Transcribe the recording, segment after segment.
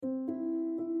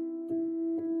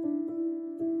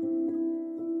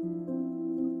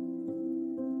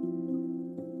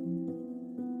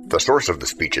The source of the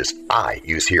speeches I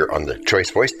use here on the Choice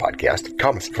Voice podcast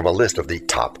comes from a list of the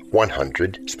top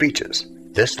 100 speeches.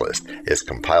 This list is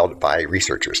compiled by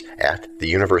researchers at the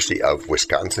University of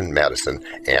Wisconsin-Madison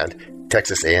and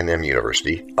Texas A&M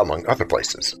University, among other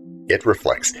places. It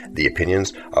reflects the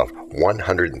opinions of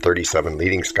 137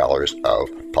 leading scholars of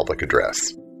public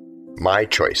address. My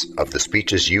choice of the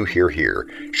speeches you hear here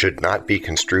should not be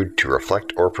construed to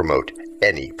reflect or promote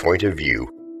any point of view.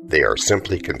 They are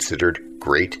simply considered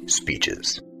great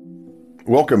speeches.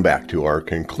 Welcome back to our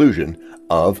conclusion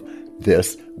of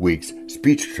this week's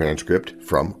speech transcript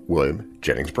from William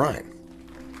Jennings Bryan.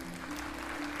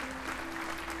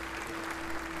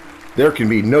 There can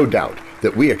be no doubt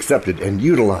that we accepted and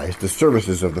utilized the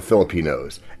services of the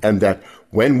Filipinos, and that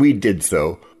when we did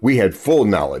so, we had full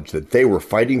knowledge that they were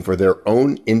fighting for their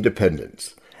own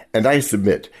independence. And I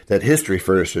submit that history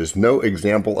furnishes no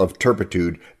example of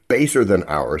turpitude baser than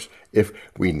ours if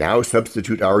we now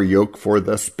substitute our yoke for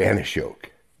the Spanish yoke.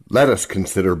 Let us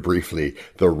consider briefly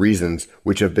the reasons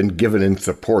which have been given in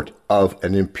support of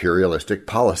an imperialistic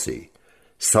policy.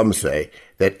 Some say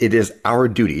that it is our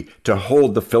duty to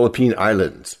hold the Philippine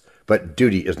Islands, but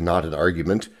duty is not an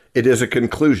argument, it is a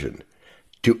conclusion.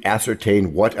 To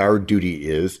ascertain what our duty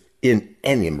is in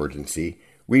any emergency,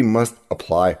 we must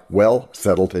apply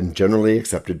well-settled and generally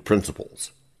accepted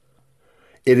principles.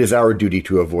 It is our duty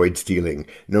to avoid stealing,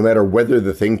 no matter whether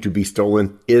the thing to be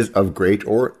stolen is of great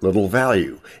or little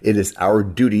value. It is our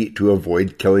duty to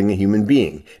avoid killing a human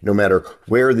being, no matter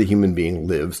where the human being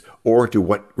lives or to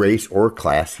what race or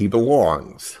class he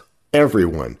belongs.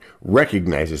 Everyone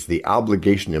recognizes the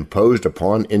obligation imposed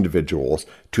upon individuals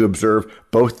to observe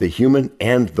both the human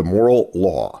and the moral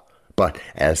law. But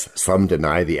as some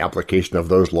deny the application of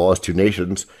those laws to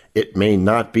nations, it may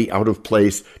not be out of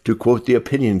place to quote the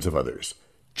opinions of others.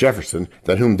 Jefferson,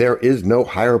 than whom there is no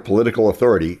higher political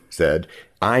authority, said,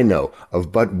 "I know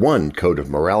of but one code of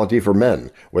morality for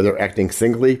men, whether acting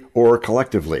singly or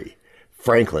collectively."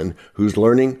 Franklin, whose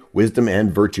learning, wisdom,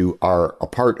 and virtue are a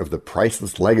part of the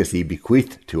priceless legacy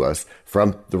bequeathed to us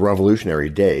from the Revolutionary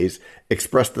days,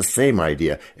 expressed the same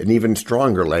idea in even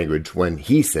stronger language when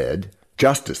he said,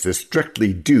 "Justice is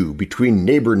strictly due between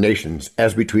neighbor nations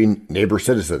as between neighbor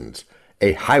citizens.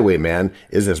 A highwayman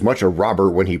is as much a robber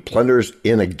when he plunders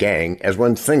in a gang as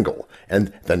when single,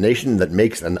 and the nation that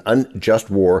makes an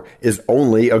unjust war is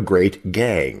only a great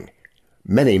gang.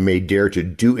 Many may dare to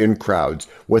do in crowds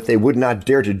what they would not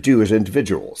dare to do as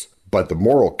individuals, but the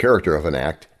moral character of an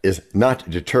act is not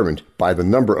determined by the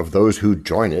number of those who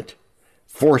join it.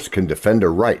 Force can defend a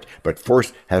right, but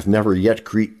force has never yet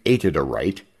created a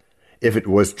right. If it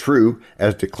was true,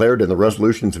 as declared in the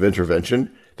resolutions of intervention,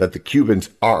 that the Cubans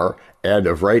are, and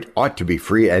of right ought to be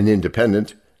free and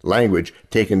independent, language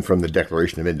taken from the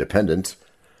Declaration of Independence,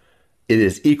 it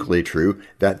is equally true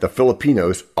that the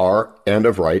Filipinos are, and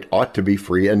of right ought to be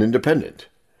free and independent.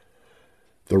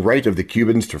 The right of the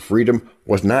Cubans to freedom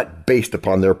was not based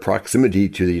upon their proximity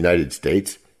to the United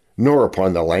States, nor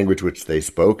upon the language which they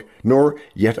spoke, nor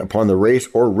yet upon the race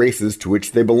or races to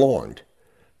which they belonged.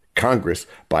 Congress,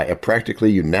 by a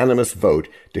practically unanimous vote,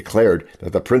 declared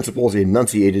that the principles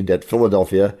enunciated at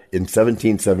Philadelphia in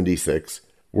 1776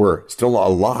 were still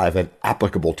alive and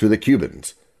applicable to the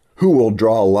Cubans. Who will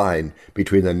draw a line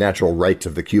between the natural rights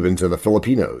of the Cubans and the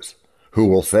Filipinos? Who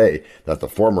will say that the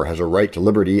former has a right to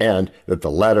liberty and that the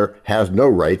latter has no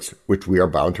rights which we are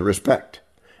bound to respect?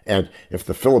 And if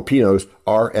the Filipinos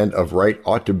are and of right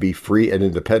ought to be free and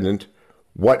independent,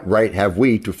 what right have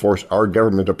we to force our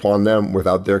government upon them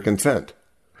without their consent?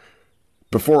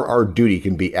 Before our duty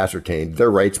can be ascertained, their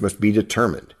rights must be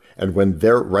determined, and when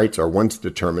their rights are once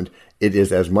determined, it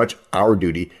is as much our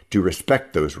duty to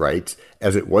respect those rights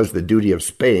as it was the duty of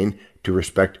Spain to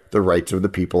respect the rights of the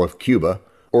people of Cuba,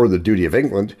 or the duty of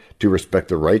England to respect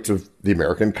the rights of the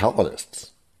American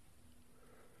colonists.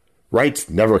 Rights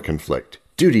never conflict.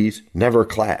 Duties never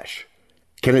clash.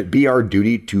 Can it be our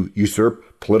duty to usurp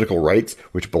political rights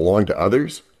which belong to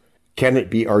others? Can it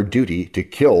be our duty to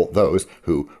kill those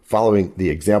who, following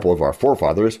the example of our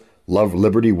forefathers, love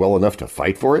liberty well enough to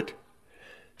fight for it?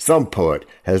 Some poet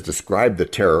has described the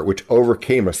terror which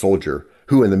overcame a soldier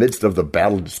who in the midst of the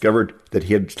battle discovered that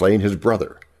he had slain his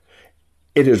brother.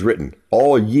 It is written,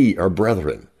 "All ye are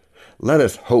brethren." Let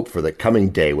us hope for the coming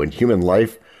day when human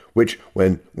life, which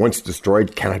when once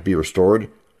destroyed cannot be restored,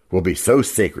 will be so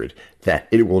sacred that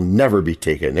it will never be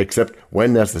taken except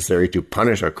when necessary to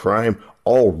punish a crime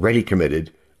already committed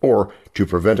or to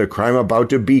prevent a crime about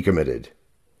to be committed.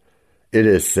 It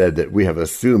is said that we have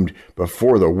assumed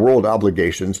before the world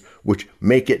obligations which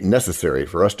make it necessary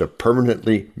for us to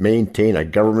permanently maintain a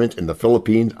government in the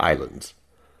Philippine Islands.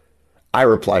 I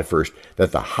reply first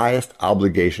that the highest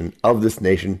obligation of this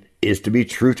nation is to be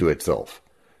true to itself.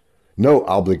 No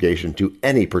obligation to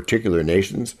any particular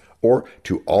nations or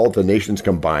to all the nations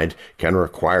combined can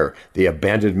require the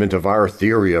abandonment of our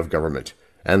theory of government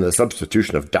and the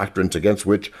substitution of doctrines against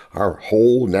which our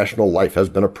whole national life has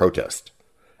been a protest.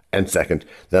 And second,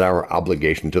 that our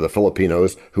obligation to the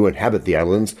Filipinos who inhabit the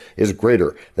islands is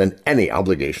greater than any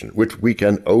obligation which we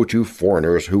can owe to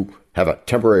foreigners who have a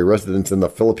temporary residence in the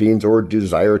Philippines or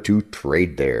desire to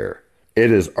trade there.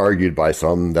 It is argued by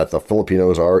some that the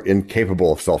Filipinos are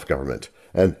incapable of self-government,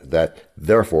 and that,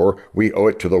 therefore, we owe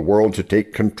it to the world to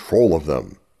take control of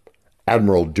them.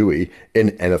 Admiral Dewey,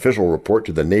 in an official report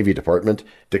to the Navy Department,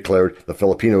 declared the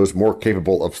Filipinos more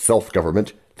capable of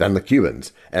self-government than the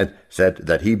Cubans, and said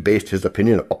that he based his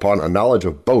opinion upon a knowledge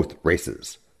of both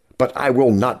races. But I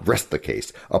will not rest the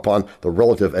case upon the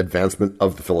relative advancement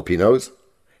of the Filipinos.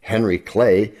 Henry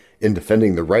Clay, in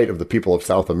defending the right of the people of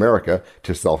South America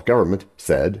to self-government,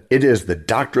 said, "It is the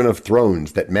doctrine of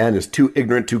thrones that man is too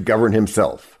ignorant to govern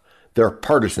himself. Their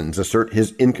partisans assert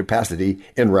his incapacity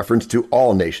in reference to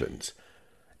all nations.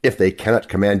 If they cannot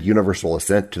command universal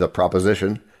assent to the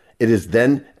proposition, it is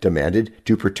then demanded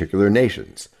to particular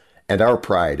nations, and our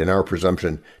pride and our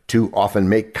presumption too often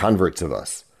make converts of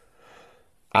us.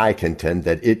 I contend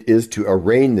that it is to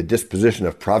arraign the disposition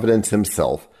of Providence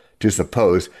himself to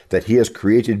suppose that he has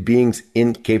created beings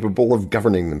incapable of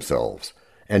governing themselves,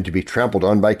 and to be trampled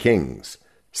on by kings.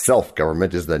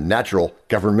 Self-government is the natural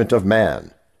government of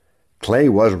man." Clay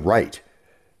was right.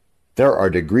 There are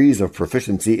degrees of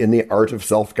proficiency in the art of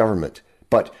self-government,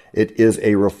 but it is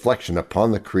a reflection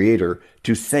upon the Creator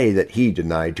to say that he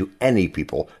denied to any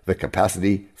people the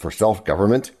capacity for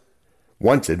self-government.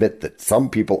 Once admit that some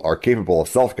people are capable of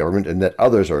self-government and that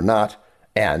others are not,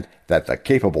 and that the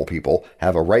capable people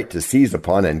have a right to seize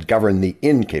upon and govern the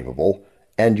incapable,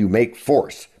 and you make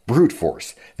force, brute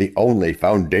force, the only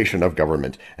foundation of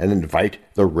government, and invite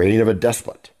the reign of a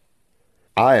despot.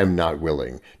 I am not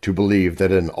willing to believe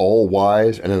that an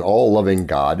all-wise and an all-loving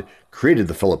God created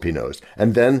the Filipinos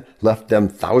and then left them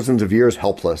thousands of years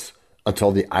helpless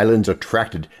until the islands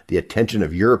attracted the attention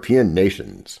of European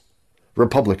nations.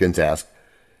 Republicans ask,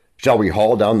 shall we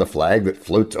haul down the flag that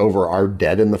floats over our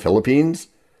dead in the Philippines?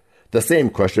 The same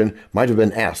question might have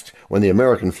been asked when the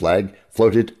American flag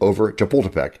floated over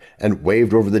Chapultepec and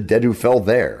waved over the dead who fell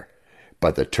there.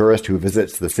 But the tourist who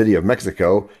visits the city of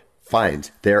Mexico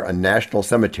finds there a national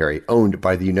cemetery owned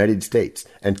by the United States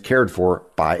and cared for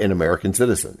by an American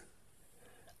citizen.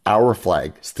 Our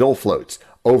flag still floats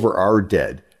over our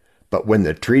dead, but when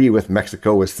the treaty with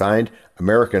Mexico was signed,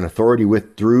 American authority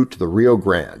withdrew to the Rio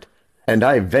Grande. And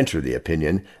I venture the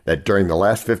opinion that during the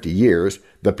last 50 years,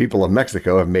 the people of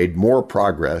Mexico have made more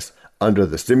progress under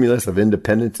the stimulus of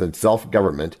independence and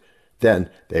self-government than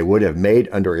they would have made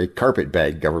under a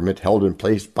carpetbag government held in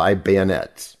place by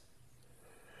bayonets.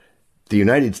 The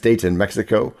United States and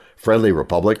Mexico, friendly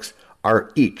republics,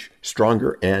 are each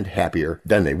stronger and happier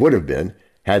than they would have been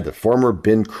had the former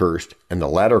been cursed and the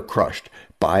latter crushed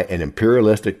by an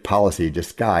imperialistic policy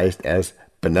disguised as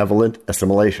benevolent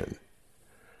assimilation.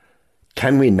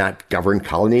 Can we not govern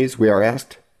colonies, we are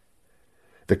asked?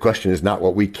 The question is not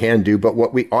what we can do, but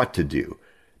what we ought to do.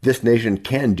 This nation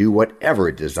can do whatever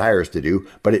it desires to do,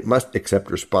 but it must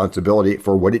accept responsibility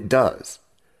for what it does.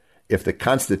 If the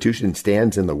Constitution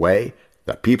stands in the way,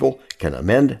 the people can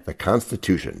amend the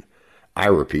Constitution. I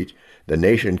repeat, the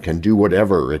nation can do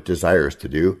whatever it desires to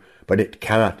do, but it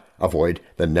cannot avoid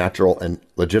the natural and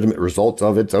legitimate results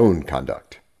of its own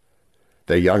conduct.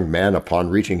 The young man, upon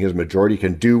reaching his majority,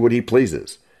 can do what he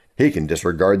pleases. He can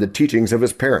disregard the teachings of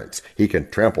his parents. He can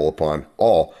trample upon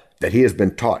all that he has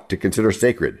been taught to consider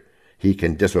sacred. He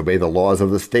can disobey the laws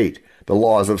of the state, the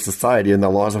laws of society, and the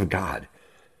laws of God.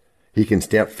 He can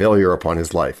stamp failure upon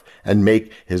his life and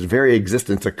make his very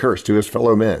existence a curse to his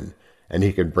fellow men, and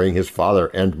he can bring his father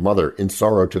and mother in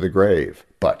sorrow to the grave.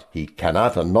 But he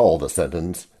cannot annul the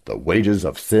sentence, "The wages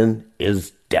of sin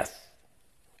is death."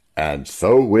 And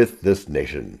so with this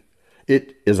nation.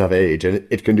 It is of age, and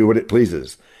it can do what it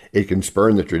pleases. It can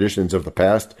spurn the traditions of the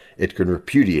past. It can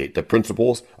repudiate the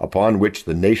principles upon which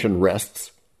the nation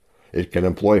rests. It can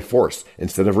employ force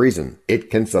instead of reason. It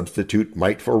can substitute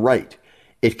might for right.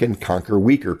 It can conquer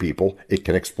weaker people. It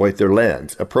can exploit their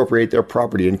lands, appropriate their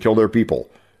property, and kill their people.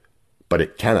 But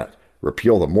it cannot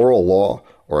repeal the moral law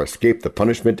or escape the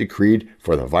punishment decreed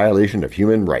for the violation of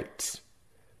human rights.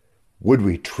 Would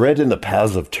we tread in the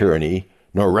paths of tyranny,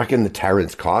 nor reckon the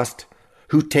tyrant's cost?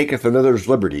 Who taketh another's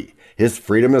liberty, his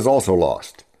freedom is also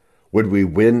lost. Would we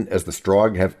win as the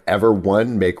strong have ever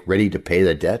won, make ready to pay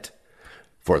the debt?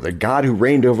 For the God who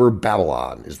reigned over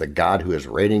Babylon is the God who is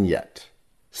reigning yet.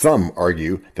 Some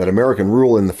argue that American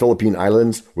rule in the Philippine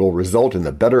Islands will result in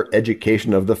the better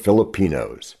education of the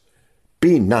Filipinos.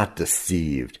 Be not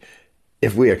deceived.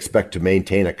 If we expect to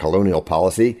maintain a colonial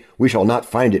policy, we shall not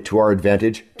find it to our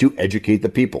advantage to educate the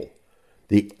people.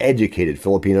 The educated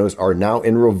Filipinos are now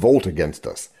in revolt against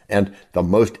us, and the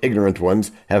most ignorant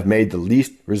ones have made the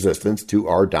least resistance to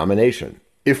our domination.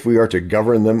 If we are to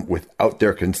govern them without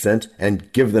their consent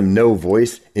and give them no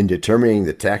voice in determining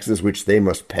the taxes which they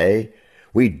must pay,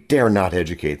 we dare not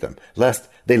educate them, lest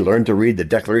they learn to read the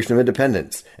Declaration of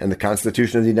Independence and the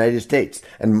Constitution of the United States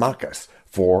and mock us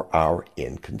for our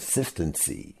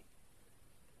inconsistency.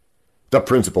 The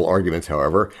principal arguments,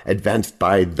 however, advanced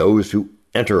by those who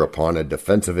enter upon a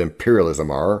defense of imperialism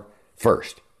are,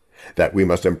 first, that we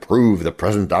must improve the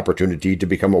present opportunity to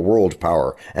become a world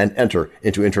power and enter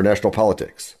into international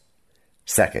politics.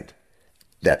 Second,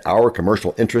 that our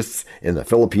commercial interests in the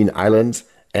Philippine Islands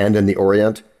and in the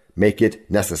Orient make it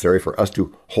necessary for us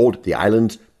to hold the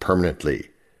islands permanently.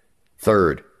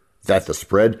 Third, that the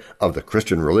spread of the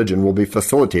Christian religion will be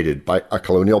facilitated by a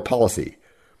colonial policy.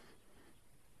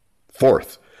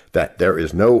 Fourth, that there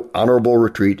is no honorable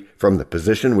retreat from the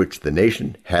position which the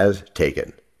nation has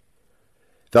taken.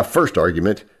 The first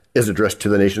argument is addressed to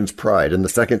the nation's pride, and the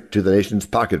second to the nation's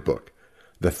pocketbook.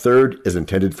 The third is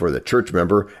intended for the church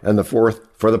member, and the fourth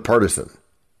for the partisan.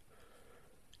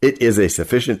 It is a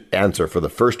sufficient answer for the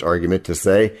first argument to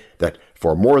say that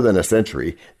for more than a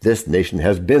century, this nation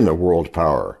has been a world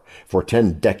power. For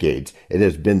 10 decades, it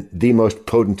has been the most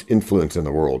potent influence in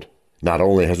the world. Not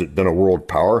only has it been a world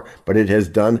power, but it has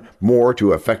done more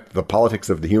to affect the politics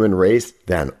of the human race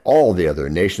than all the other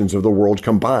nations of the world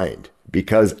combined.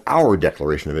 Because our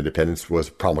Declaration of Independence was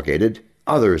promulgated,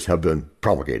 others have been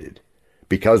promulgated.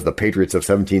 Because the patriots of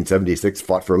 1776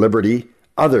 fought for liberty,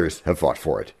 others have fought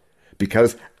for it.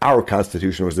 Because our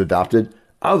Constitution was adopted,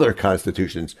 other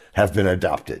constitutions have been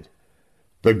adopted.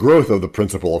 The growth of the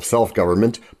principle of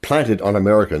self-government planted on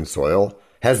American soil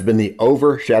has been the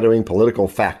overshadowing political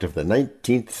fact of the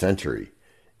 19th century.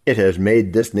 It has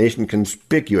made this nation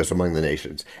conspicuous among the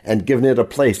nations and given it a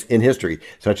place in history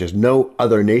such as no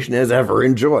other nation has ever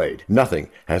enjoyed. Nothing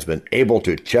has been able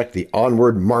to check the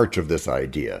onward march of this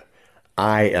idea.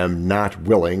 I am not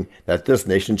willing that this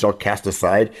nation shall cast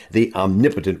aside the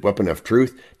omnipotent weapon of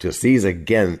truth to seize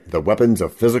again the weapons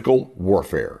of physical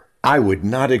warfare. I would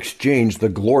not exchange the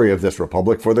glory of this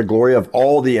republic for the glory of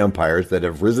all the empires that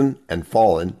have risen and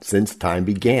fallen since time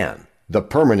began. The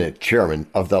permanent chairman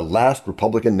of the last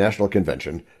Republican National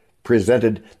Convention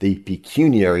presented the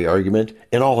pecuniary argument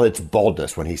in all its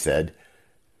baldness when he said,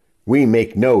 "We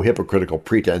make no hypocritical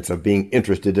pretense of being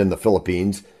interested in the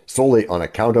Philippines solely on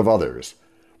account of others.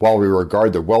 While we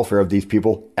regard the welfare of these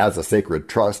people as a sacred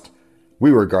trust,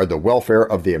 we regard the welfare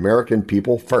of the American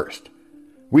people first.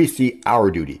 We see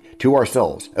our duty to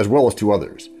ourselves as well as to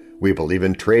others. We believe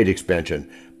in trade expansion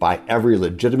by every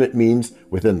legitimate means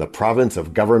within the province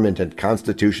of government and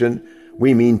constitution.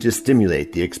 We mean to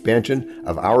stimulate the expansion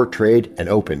of our trade and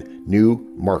open new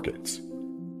markets."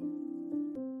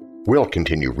 We'll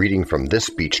continue reading from this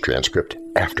speech transcript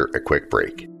after a quick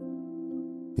break.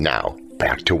 Now,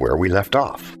 back to where we left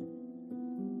off.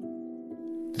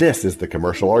 This is the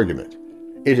commercial argument.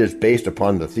 It is based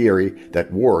upon the theory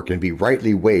that war can be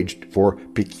rightly waged for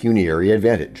pecuniary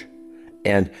advantage,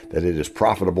 and that it is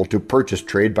profitable to purchase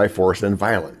trade by force and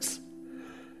violence.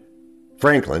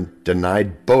 Franklin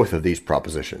denied both of these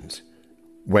propositions.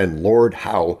 When Lord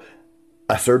Howe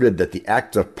asserted that the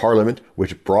acts of Parliament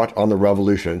which brought on the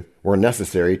Revolution were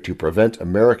necessary to prevent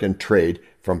American trade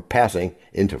from passing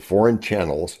into foreign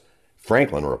channels,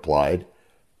 Franklin replied,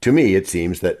 "To me it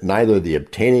seems that neither the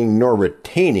obtaining nor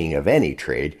retaining of any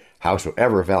trade,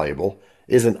 howsoever valuable,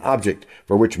 is an object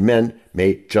for which men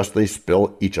may justly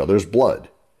spill each other's blood,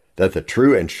 that the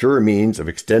true and sure means of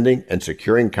extending and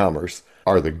securing commerce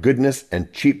are the goodness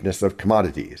and cheapness of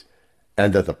commodities,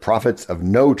 and that the profits of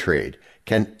no trade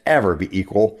can ever be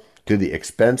equal to the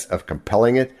expense of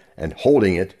compelling it and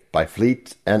holding it by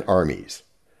fleets and armies.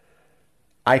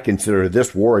 I consider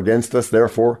this war against us,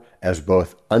 therefore, as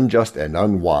both unjust and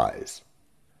unwise."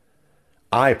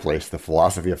 I place the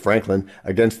philosophy of Franklin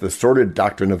against the sordid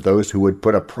doctrine of those who would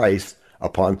put a price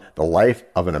upon the life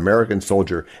of an American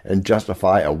soldier and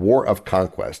justify a war of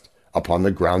conquest upon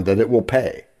the ground that it will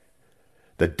pay.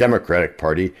 The Democratic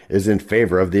Party is in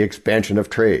favor of the expansion of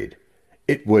trade.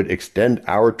 It would extend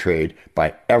our trade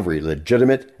by every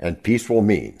legitimate and peaceful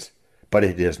means, but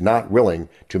it is not willing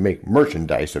to make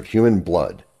merchandise of human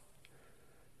blood.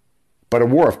 But a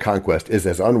war of conquest is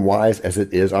as unwise as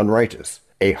it is unrighteous.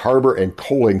 A harbor and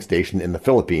coaling station in the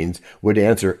Philippines would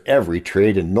answer every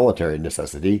trade and military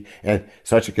necessity, and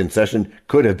such a concession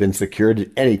could have been secured at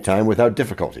any time without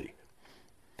difficulty.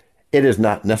 It is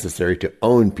not necessary to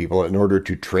own people in order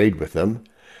to trade with them.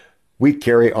 We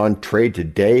carry on trade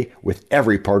today with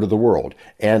every part of the world,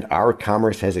 and our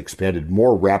commerce has expanded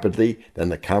more rapidly than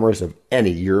the commerce of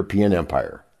any European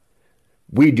empire.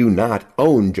 We do not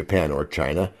own Japan or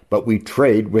China, but we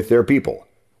trade with their people.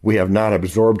 We have not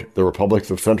absorbed the republics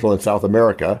of Central and South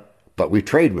America, but we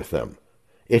trade with them.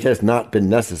 It has not been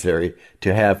necessary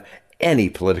to have any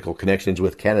political connections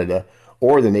with Canada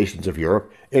or the nations of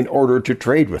Europe in order to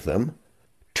trade with them.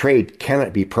 Trade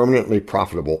cannot be permanently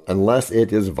profitable unless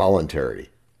it is voluntary.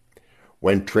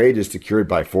 When trade is secured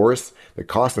by force, the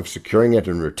cost of securing it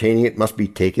and retaining it must be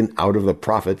taken out of the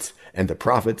profits, and the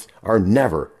profits are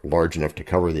never large enough to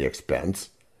cover the expense.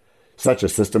 Such a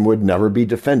system would never be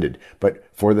defended, but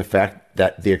for the fact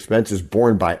that the expense is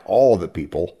borne by all the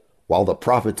people, while the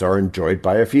profits are enjoyed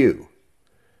by a few.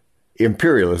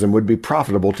 Imperialism would be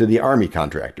profitable to the army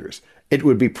contractors. It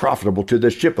would be profitable to the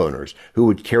ship owners who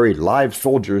would carry live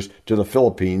soldiers to the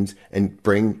Philippines and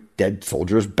bring dead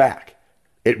soldiers back.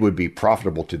 It would be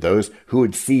profitable to those who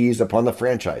would seize upon the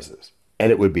franchises.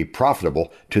 And it would be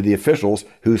profitable to the officials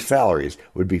whose salaries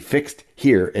would be fixed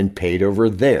here and paid over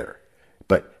there.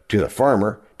 But to the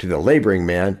farmer, to the laboring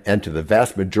man, and to the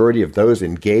vast majority of those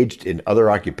engaged in other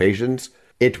occupations,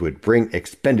 it would bring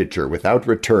expenditure without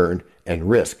return and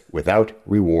risk without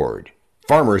reward.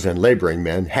 Farmers and laboring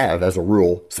men have, as a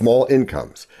rule, small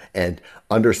incomes, and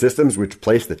under systems which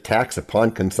place the tax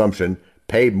upon consumption,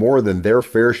 pay more than their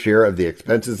fair share of the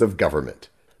expenses of government.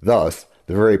 Thus,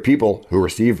 the very people who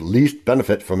receive least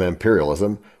benefit from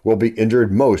imperialism will be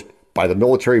injured most by the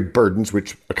military burdens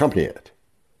which accompany it.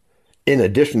 In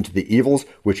addition to the evils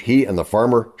which he and the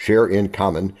farmer share in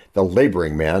common, the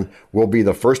laboring man will be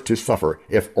the first to suffer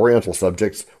if Oriental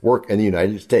subjects work in the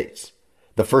United States,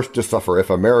 the first to suffer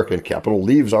if American capital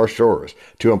leaves our shores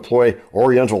to employ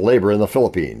Oriental labor in the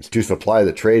Philippines to supply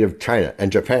the trade of China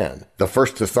and Japan, the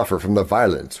first to suffer from the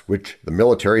violence which the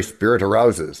military spirit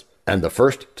arouses, and the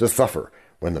first to suffer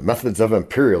when the methods of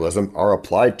imperialism are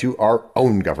applied to our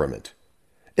own government.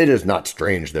 It is not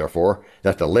strange, therefore,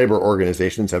 that the labor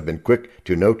organizations have been quick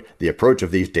to note the approach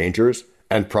of these dangers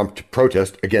and prompt to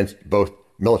protest against both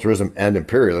militarism and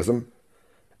imperialism.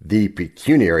 The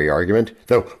pecuniary argument,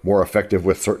 though more effective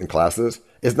with certain classes,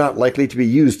 is not likely to be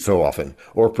used so often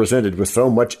or presented with so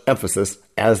much emphasis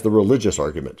as the religious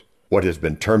argument. What has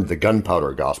been termed the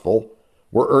gunpowder gospel,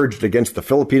 were urged against the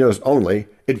Filipinos only,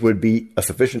 it would be a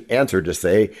sufficient answer to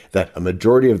say that a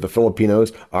majority of the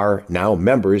Filipinos are now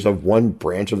members of one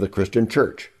branch of the Christian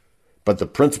Church. But the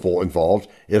principle involved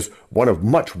is one of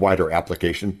much wider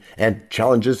application and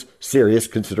challenges serious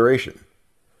consideration.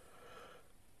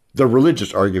 The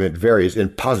religious argument varies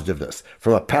in positiveness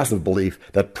from a passive belief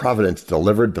that Providence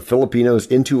delivered the Filipinos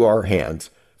into our hands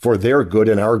for their good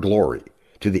and our glory,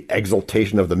 to the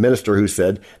exultation of the minister who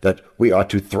said that we ought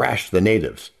to thrash the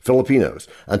natives, Filipinos,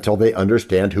 until they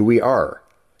understand who we are,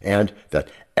 and that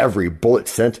every bullet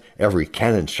sent, every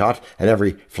cannon shot, and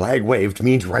every flag waved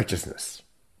means righteousness.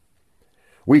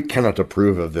 We cannot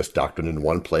approve of this doctrine in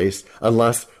one place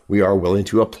unless we are willing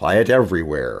to apply it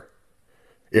everywhere.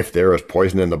 If there is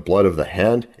poison in the blood of the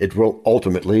hand, it will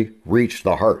ultimately reach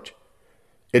the heart.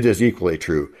 It is equally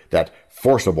true that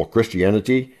forcible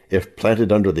Christianity, if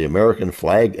planted under the American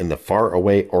flag in the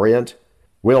far-away Orient,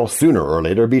 will sooner or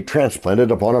later be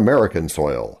transplanted upon American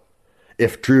soil.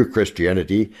 If true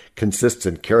Christianity consists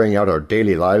in carrying out our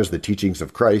daily lives the teachings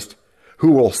of Christ,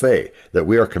 who will say that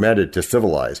we are commanded to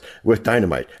civilize with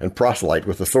dynamite and proselyte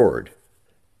with the sword?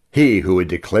 He who would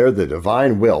declare the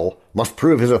divine will must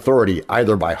prove his authority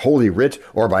either by Holy Writ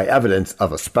or by evidence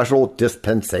of a special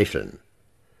dispensation.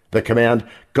 The command,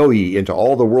 "Go ye into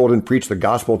all the world and preach the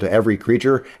gospel to every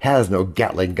creature," has no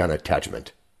Gatling gun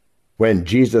attachment. When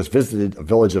Jesus visited a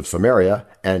village of Samaria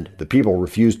and the people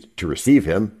refused to receive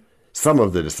him, some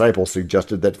of the disciples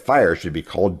suggested that fire should be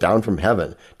called down from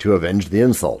heaven to avenge the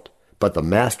insult. But the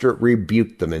Master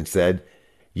rebuked them and said,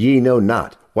 "Ye know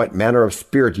not what manner of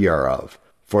spirit ye are of,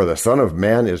 for the Son of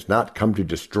Man is not come to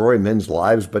destroy men's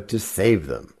lives, but to save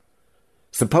them."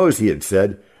 Suppose he had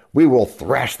said, "We will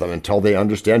thrash them until they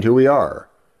understand who we are."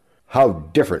 How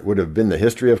different would have been the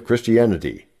history of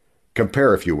Christianity.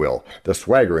 Compare, if you will, the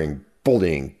swaggering,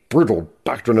 bullying, brutal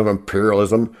doctrine of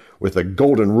imperialism with the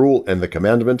golden rule and the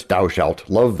commandment, "Thou shalt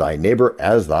love thy neighbor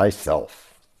as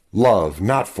thyself." Love,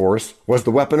 not force, was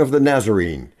the weapon of the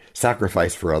Nazarene.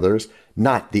 Sacrifice for others,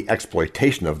 not the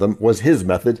exploitation of them, was his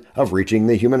method of reaching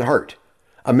the human heart.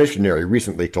 A missionary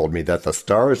recently told me that the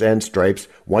Stars and Stripes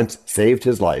once saved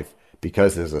his life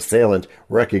because his assailant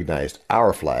recognized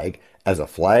our flag as a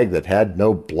flag that had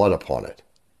no blood upon it.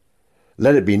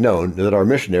 Let it be known that our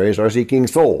missionaries are seeking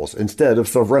souls instead of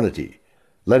sovereignty.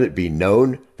 Let it be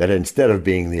known that instead of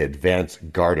being the advance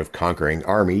guard of conquering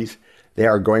armies, they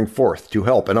are going forth to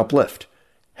help and uplift,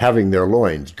 having their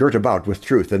loins girt about with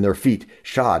truth and their feet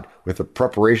shod with the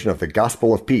preparation of the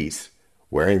gospel of peace,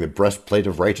 wearing the breastplate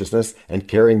of righteousness and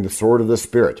carrying the sword of the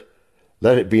Spirit.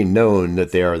 Let it be known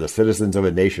that they are the citizens of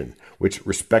a nation which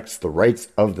respects the rights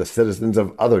of the citizens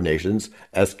of other nations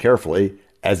as carefully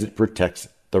as it protects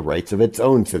the rights of its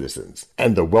own citizens,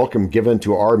 and the welcome given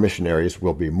to our missionaries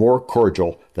will be more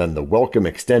cordial than the welcome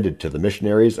extended to the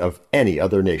missionaries of any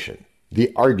other nation.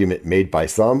 The argument made by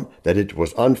some that it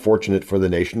was unfortunate for the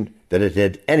nation that it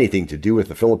had anything to do with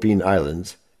the Philippine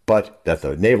Islands, but that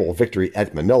the naval victory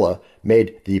at Manila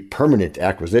made the permanent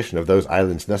acquisition of those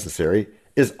islands necessary,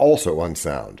 is also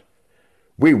unsound.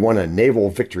 We won a naval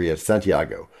victory at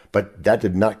Santiago, but that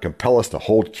did not compel us to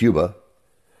hold Cuba.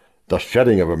 The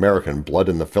shedding of American blood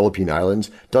in the Philippine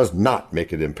Islands does not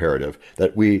make it imperative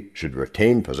that we should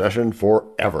retain possession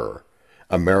forever.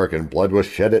 American blood was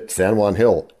shed at San Juan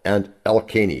Hill and El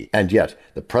Caney, and yet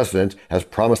the President has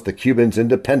promised the Cubans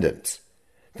independence.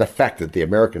 The fact that the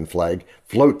American flag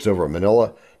floats over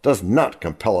Manila does not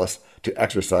compel us to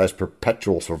exercise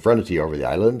perpetual sovereignty over the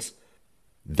islands.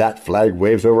 That flag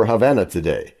waves over Havana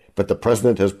today, but the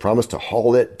President has promised to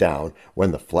haul it down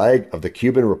when the flag of the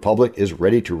Cuban Republic is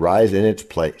ready to rise in its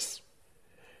place.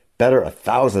 Better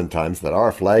 1,000 times that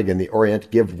our flag in the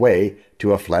Orient give way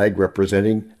to a flag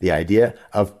representing the idea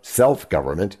of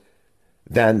self-government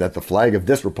than that the flag of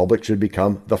this republic should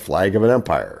become the flag of an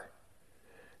empire.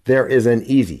 There is an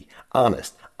easy,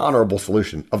 honest, honorable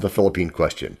solution of the Philippine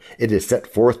question. It is set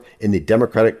forth in the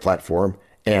Democratic platform,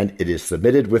 and it is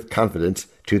submitted with confidence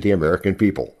to the American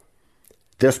people.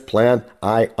 This plan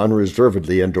I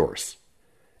unreservedly endorse.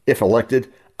 If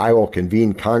elected, I will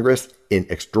convene Congress in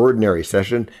extraordinary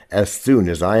session as soon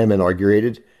as I am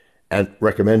inaugurated and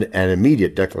recommend an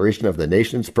immediate declaration of the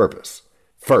nation's purpose.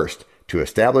 First, to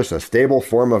establish a stable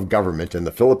form of government in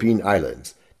the Philippine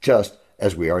Islands, just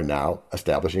as we are now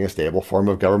establishing a stable form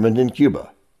of government in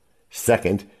Cuba.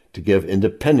 Second, to give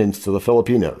independence to the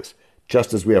Filipinos,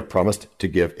 just as we have promised to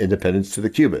give independence to the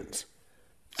Cubans.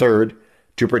 Third,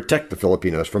 to protect the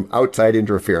Filipinos from outside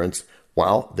interference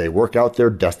while they work out their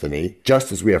destiny,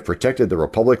 just as we have protected the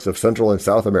republics of Central and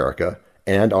South America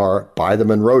and are, by the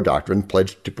Monroe Doctrine,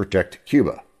 pledged to protect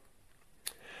Cuba.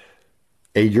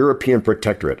 A European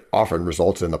protectorate often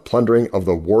results in the plundering of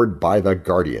the ward by the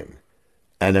guardian.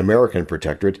 An American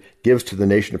protectorate gives to the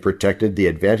nation protected the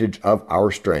advantage of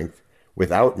our strength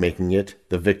without making it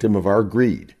the victim of our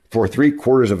greed. For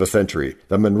 3/4 of a century,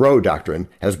 the Monroe Doctrine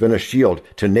has been a shield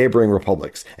to neighboring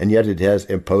republics, and yet it has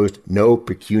imposed no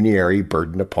pecuniary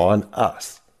burden upon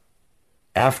us.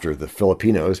 After the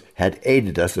Filipinos had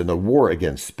aided us in the war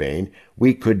against Spain,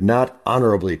 we could not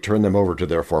honorably turn them over to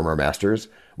their former masters.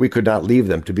 We could not leave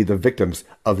them to be the victims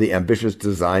of the ambitious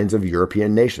designs of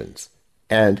European nations.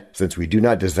 And since we do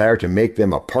not desire to make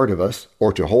them a part of us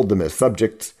or to hold them as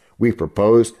subjects, we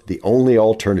propose the only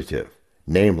alternative,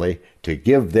 namely, to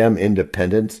give them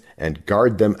independence and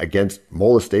guard them against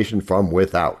molestation from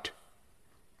without.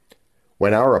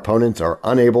 When our opponents are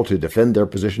unable to defend their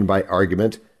position by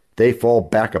argument, they fall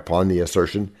back upon the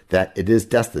assertion that it is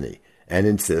destiny and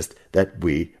insist that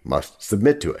we must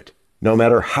submit to it, no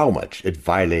matter how much it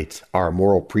violates our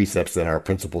moral precepts and our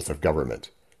principles of government.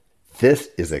 This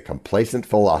is a complacent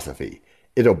philosophy.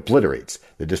 It obliterates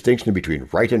the distinction between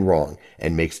right and wrong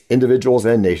and makes individuals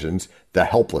and nations the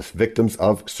helpless victims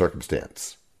of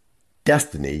circumstance.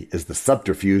 Destiny is the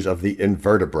subterfuge of the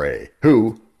invertebrate,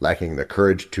 who, lacking the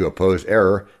courage to oppose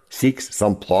error, seeks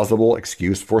some plausible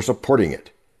excuse for supporting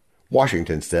it.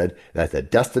 Washington said that the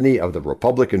destiny of the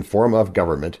Republican form of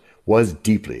government was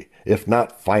deeply, if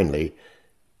not finally,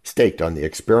 staked on the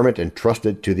experiment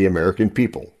entrusted to the American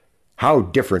people. How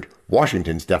different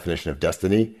Washington's definition of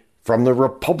destiny from the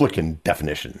Republican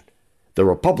definition. The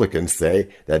Republicans say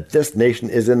that this nation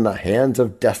is in the hands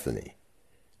of destiny.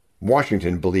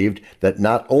 Washington believed that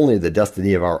not only the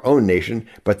destiny of our own nation,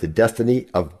 but the destiny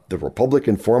of the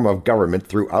Republican form of government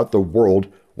throughout the world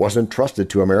was entrusted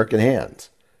to American hands.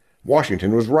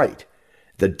 Washington was right.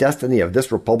 The destiny of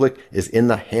this republic is in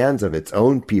the hands of its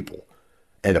own people,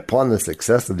 and upon the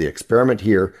success of the experiment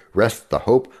here rests the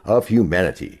hope of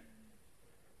humanity.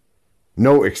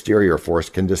 No exterior force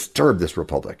can disturb this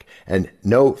republic, and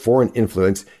no foreign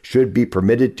influence should be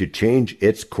permitted to change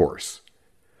its course.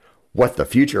 What the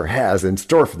future has in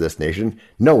store for this nation,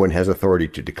 no one has authority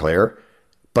to declare.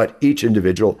 But each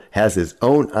individual has his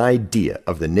own idea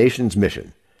of the nation's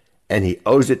mission, and he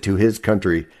owes it to his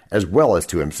country as well as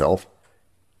to himself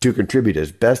to contribute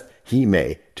as best he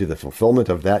may to the fulfillment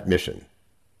of that mission.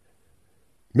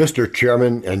 Mr.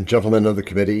 Chairman and gentlemen of the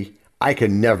committee, I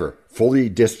can never fully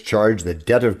discharge the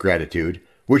debt of gratitude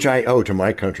which I owe to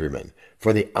my countrymen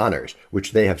for the honors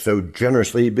which they have so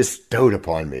generously bestowed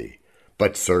upon me.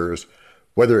 But, sirs,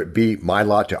 whether it be my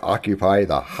lot to occupy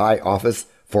the high office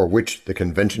for which the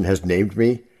convention has named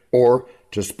me, or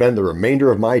to spend the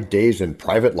remainder of my days in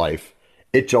private life,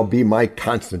 it shall be my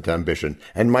constant ambition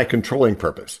and my controlling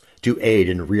purpose to aid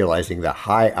in realizing the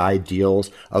high ideals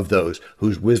of those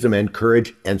whose wisdom and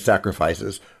courage and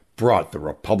sacrifices brought the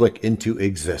Republic into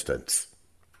existence.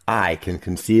 I can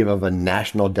conceive of a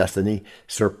national destiny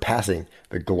surpassing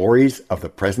the glories of the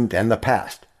present and the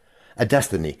past, a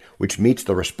destiny which meets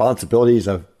the responsibilities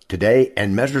of today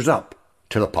and measures up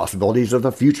to the possibilities of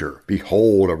the future.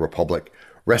 Behold a republic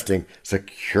resting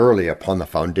securely upon the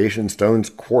foundation stones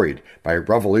quarried by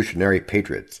revolutionary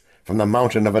patriots from the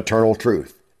mountain of eternal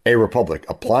truth. A republic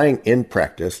applying in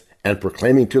practice and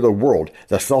proclaiming to the world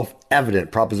the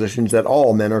self-evident propositions that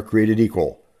all men are created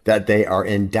equal, that they are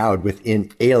endowed with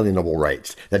inalienable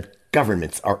rights, that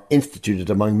governments are instituted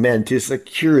among men to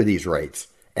secure these rights,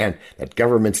 and that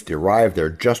governments derive their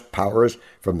just powers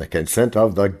from the consent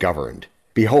of the governed.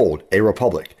 Behold a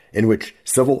republic in which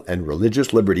civil and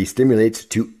religious liberty stimulates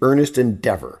to earnest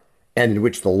endeavor, and in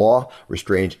which the law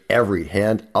restrains every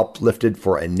hand uplifted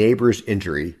for a neighbor's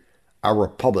injury, a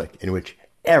republic in which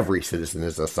every citizen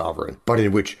is a sovereign, but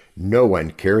in which no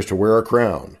one cares to wear a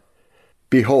crown.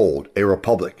 Behold a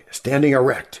republic standing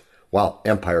erect, while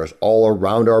empires all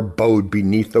around are bowed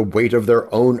beneath the weight of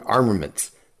their own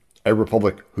armaments, a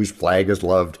republic whose flag is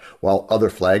loved, while other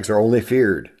flags are only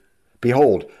feared.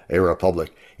 Behold a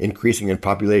republic increasing in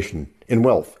population, in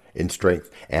wealth, in strength,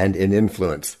 and in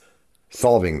influence,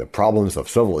 solving the problems of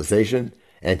civilization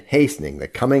and hastening the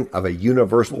coming of a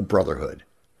universal brotherhood.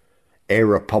 A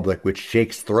republic which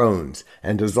shakes thrones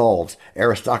and dissolves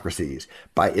aristocracies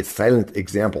by its silent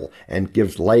example and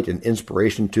gives light and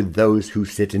inspiration to those who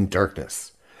sit in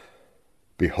darkness.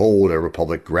 Behold a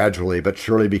republic gradually but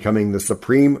surely becoming the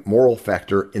supreme moral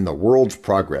factor in the world's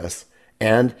progress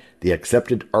and the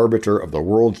accepted arbiter of the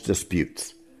world's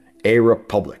disputes. A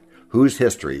republic whose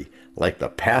history, like the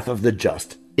path of the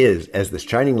just, is as the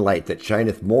shining light that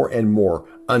shineth more and more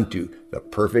unto the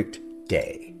perfect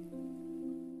day.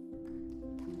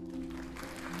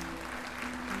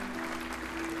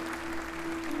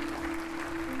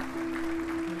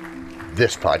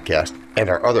 This podcast and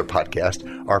our other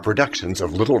podcast are productions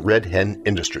of Little Red Hen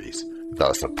Industries.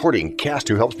 The supporting cast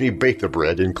who helps me bake the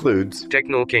bread includes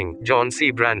Techno King, John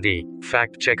C. Brandy,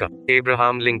 Fact Checker,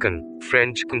 Abraham Lincoln,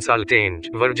 French Consultant,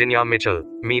 Virginia Mitchell,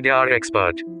 Media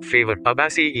Expert, Favor,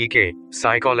 Abassi E.K.,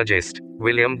 Psychologist,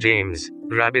 William James,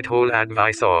 Rabbit Hole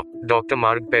Advisor, Dr.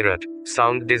 Mark Perrott,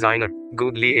 Sound Designer,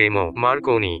 Goodley Amo,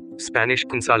 Marconi, Spanish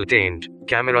Consultant,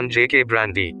 Cameron J.K.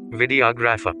 Brandy,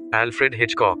 Videographer, Alfred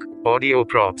Hitchcock, Audio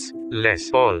Props, Les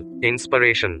Paul,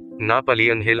 Inspiration,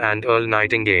 Napoleon Hill and Earl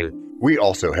Nightingale. We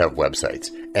also have websites,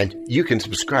 and you can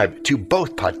subscribe to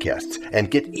both podcasts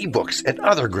and get ebooks and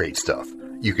other great stuff.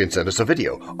 You can send us a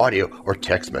video, audio, or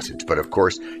text message, but of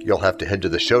course, you'll have to head to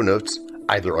the show notes,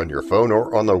 either on your phone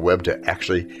or on the web to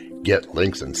actually get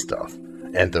links and stuff.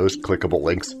 And those clickable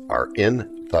links are in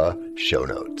the show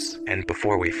notes. And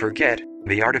before we forget,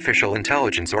 the artificial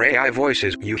intelligence or AI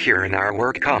voices you hear in our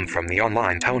work come from the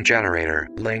online tone generator,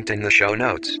 linked in the show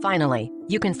notes. Finally,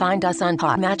 you can find us on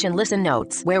Podmatch and Listen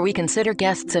Notes, where we consider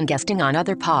guests and guesting on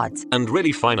other pods. And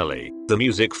really finally, the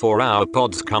music for our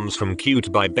pods comes from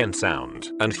Cute by Ben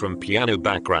Sound, and from Piano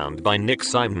Background by Nick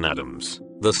Simon Adams.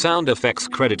 The sound effects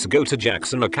credits go to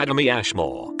Jackson Academy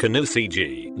Ashmore, Canoe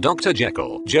CG, Dr.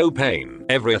 Jekyll, Joe Payne,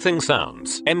 Everything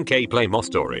Sounds, MK Play More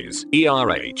Stories,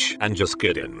 ERH, and Just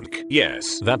Kidding.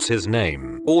 Yes, that's his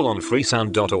name. All on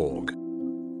freesound.org.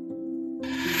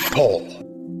 Paul.